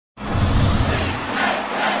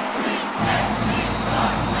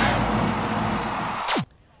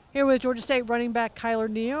Here with Georgia State running back Kyler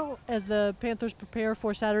Neal as the Panthers prepare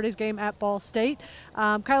for Saturday's game at Ball State.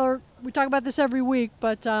 Kyler, we talk about this every week,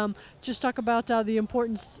 but just talk about the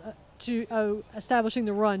importance to establishing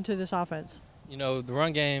the run to this offense. You know, the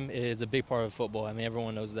run game is a big part of football. I mean,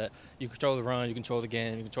 everyone knows that. You control the run, you control the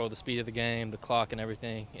game, you control the speed of the game, the clock and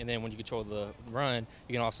everything. And then when you control the run,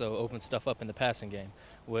 you can also open stuff up in the passing game,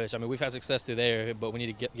 which, I mean, we've had success through there, but we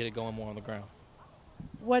need to get it going more on the ground.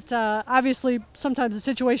 What obviously sometimes the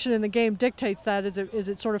situation in the game dictates that. Is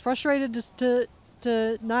it sort of frustrated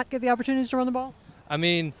to not get the opportunities to run the ball? I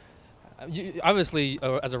mean, obviously,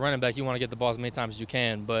 as a running back, you want to get the ball as many times as you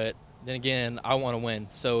can, but then again, I want to win.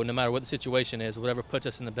 So no matter what the situation is, whatever puts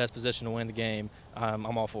us in the best position to win the game,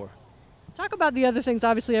 I'm all for. Talk about the other things.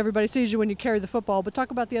 Obviously, everybody sees you when you carry the football, but talk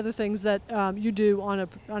about the other things that you do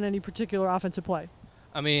on any particular offensive play.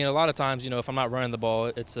 I mean, a lot of times, you know, if I'm not running the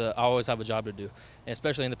ball, I always have a job to do. And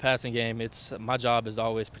especially in the passing game, my job is to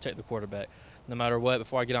always protect the quarterback. No matter what,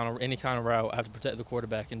 before I get on any kind of route, I have to protect the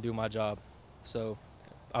quarterback and do my job. So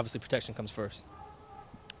obviously protection comes first.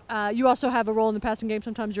 You also have a role in the passing game.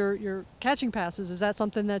 Sometimes you're catching passes. Is that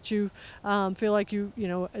something that you feel like you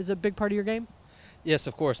know is a big part of your game? Yes,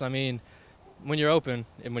 of course. I mean, when you're open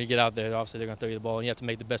and when you get out there, obviously they're going to throw you the ball, and you have to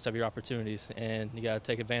make the best of your opportunities, and you got to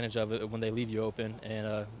take advantage of it when they leave you open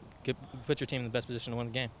and put your team in the best position to win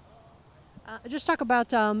the game. Just talk about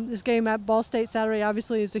this game at Ball State Saturday.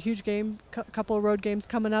 Obviously, it's a huge game. Couple of road games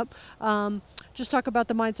coming up. Just talk about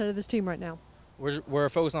the mindset of this team right now. We're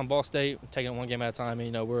focused on Ball State, taking it one game at a time. And,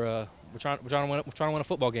 you know, we're trying to win a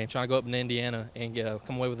football game, trying to go up in Indiana and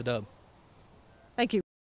come away with a dub. Thank you.